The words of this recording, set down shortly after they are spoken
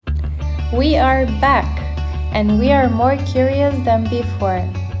We are back, and we are more curious than before.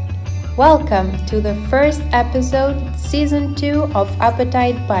 Welcome to the first episode, Season 2 of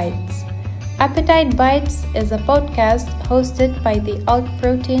Appetite Bites. Appetite Bites is a podcast hosted by the Alt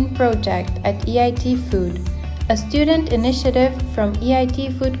Protein Project at EIT Food, a student initiative from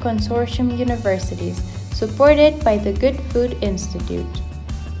EIT Food Consortium Universities, supported by the Good Food Institute.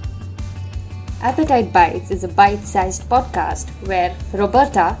 Appetite Bites is a bite-sized podcast where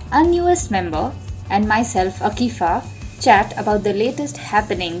Roberta, our newest member, and myself, Akifa, chat about the latest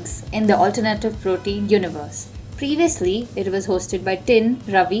happenings in the alternative protein universe. Previously, it was hosted by Tin,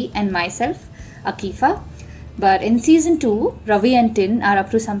 Ravi, and myself, Akifa. But in Season 2, Ravi and Tin are up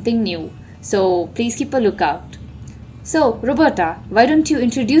to something new. So please keep a lookout. So, Roberta, why don't you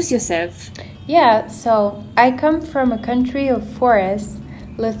introduce yourself? Yeah, so I come from a country of forests,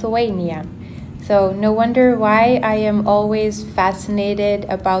 Lithuania. So no wonder why I am always fascinated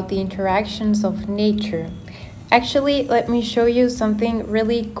about the interactions of nature. Actually, let me show you something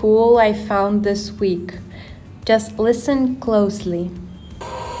really cool I found this week. Just listen closely.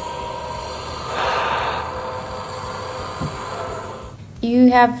 You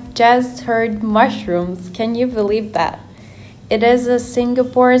have just heard mushrooms. Can you believe that? It is a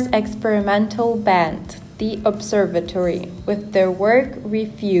Singapore's experimental band, The Observatory, with their work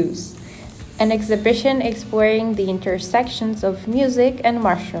Refuse, an exhibition exploring the intersections of music and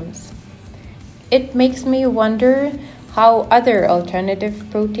mushrooms. It makes me wonder how other alternative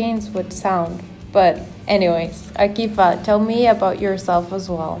proteins would sound. But anyways, Akifa, tell me about yourself as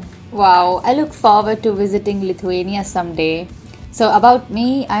well. Wow, I look forward to visiting Lithuania someday. So about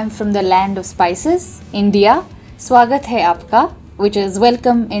me, I'm from the land of spices, India. Swagat hai aapka, which is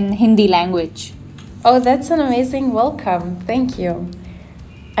welcome in Hindi language. Oh, that's an amazing welcome. Thank you.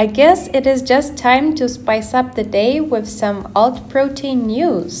 I guess it is just time to spice up the day with some alt protein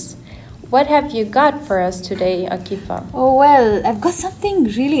news. What have you got for us today, Akifa? Oh well, I've got something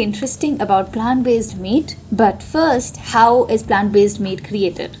really interesting about plant-based meat. But first, how is plant-based meat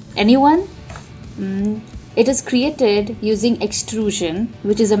created? Anyone? It is created using extrusion,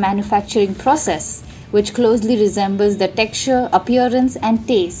 which is a manufacturing process which closely resembles the texture, appearance, and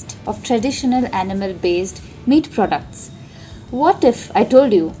taste of traditional animal-based meat products. What if I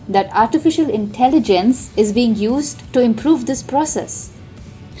told you that artificial intelligence is being used to improve this process?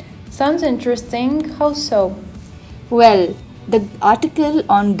 Sounds interesting. How so? Well, the article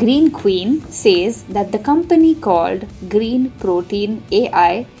on Green Queen says that the company called Green Protein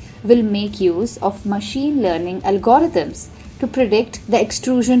AI will make use of machine learning algorithms to predict the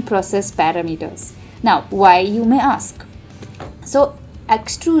extrusion process parameters. Now, why, you may ask? So,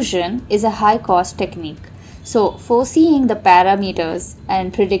 extrusion is a high cost technique. So, foreseeing the parameters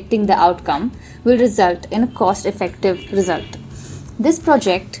and predicting the outcome will result in a cost effective result. This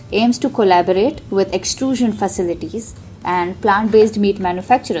project aims to collaborate with extrusion facilities and plant based meat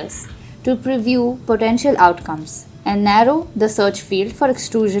manufacturers to preview potential outcomes and narrow the search field for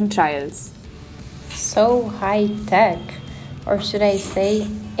extrusion trials. So high tech, or should I say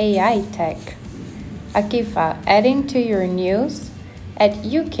AI tech? Akifa, adding to your news, at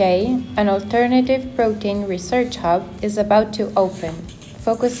UK, an alternative protein research hub is about to open,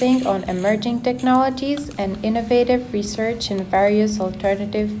 focusing on emerging technologies and innovative research in various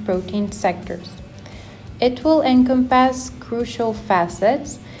alternative protein sectors. It will encompass crucial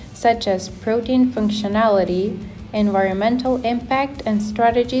facets such as protein functionality, environmental impact, and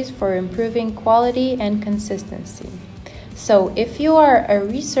strategies for improving quality and consistency. So, if you are a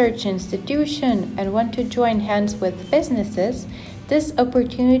research institution and want to join hands with businesses, this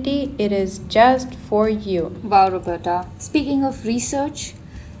opportunity, it is just for you. Wow, Roberta. Speaking of research,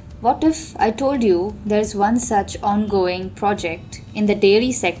 what if I told you there's one such ongoing project in the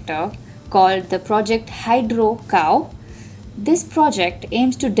dairy sector called the Project Hydro Cow? This project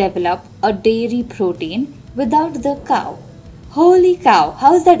aims to develop a dairy protein without the cow. Holy cow,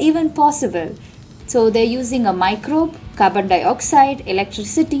 how is that even possible? So they're using a microbe, carbon dioxide,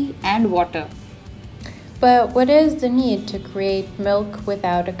 electricity, and water. But what is the need to create milk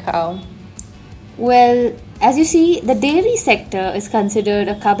without a cow? Well, as you see, the dairy sector is considered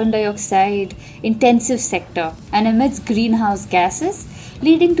a carbon dioxide intensive sector and emits greenhouse gases,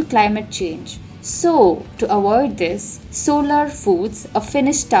 leading to climate change. So, to avoid this, Solar Foods, a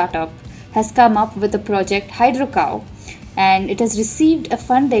Finnish startup, has come up with the project Hydrocow, and it has received a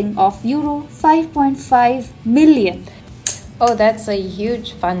funding of Euro 5.5 million. Oh, that's a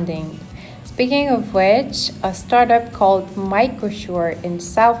huge funding. Speaking of which, a startup called Mycosure in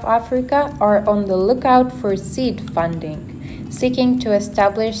South Africa are on the lookout for seed funding. seeking to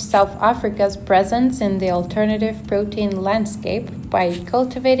establish South Africa's presence in the alternative protein landscape by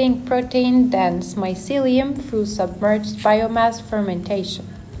cultivating protein-dense mycelium through submerged biomass fermentation.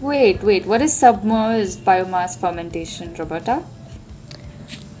 Wait, what is submerged biomass fermentation, Roberta?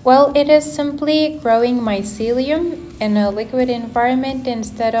 Well, it is simply growing mycelium in a liquid environment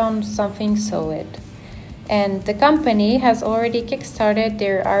instead of something solid. And the company has already kickstarted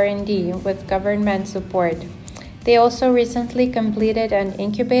their R&D with government support. They also recently completed an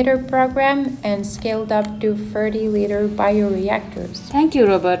incubator program and scaled up to 30-liter bioreactors. Thank you,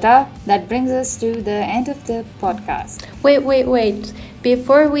 Roberta. That brings us to the end of the podcast. Wait.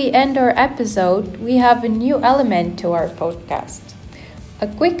 Before we end our episode, we have a new element to our podcast. A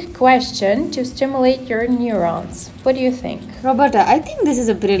quick question to stimulate your neurons. What do you think? Roberta, I think this is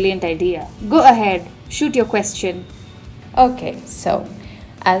a brilliant idea. Go ahead, shoot your question. Okay, so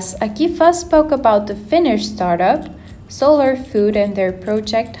as Akifa spoke about the Finnish startup, Solar Food and their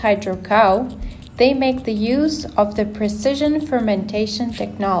project HydroCow, they make the use of the precision fermentation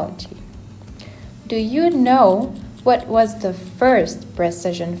technology. Do you know what was the first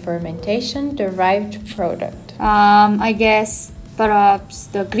precision fermentation derived product? I guess perhaps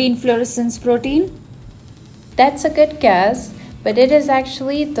the green fluorescence protein? That's a good guess, but it is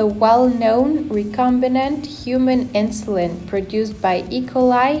actually the well-known recombinant human insulin produced by E.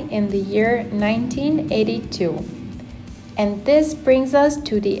 coli in the year 1982. And this brings us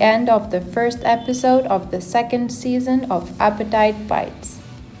to the end of the first episode of the second season of Appetite Bites.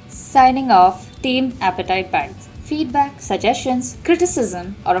 Signing off, Team Appetite Bites. Feedback, suggestions,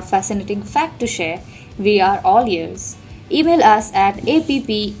 criticism, or a fascinating fact to share, we are all ears. Email us at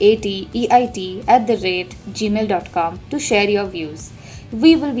appateit@gmail.com to share your views.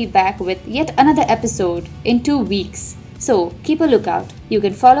 We will be back with yet another episode in 2 weeks. So keep a lookout. You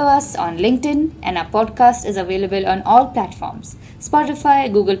can follow us on LinkedIn, and our podcast is available on all platforms: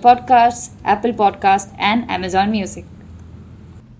 Spotify, Google Podcasts, Apple Podcasts, and Amazon Music.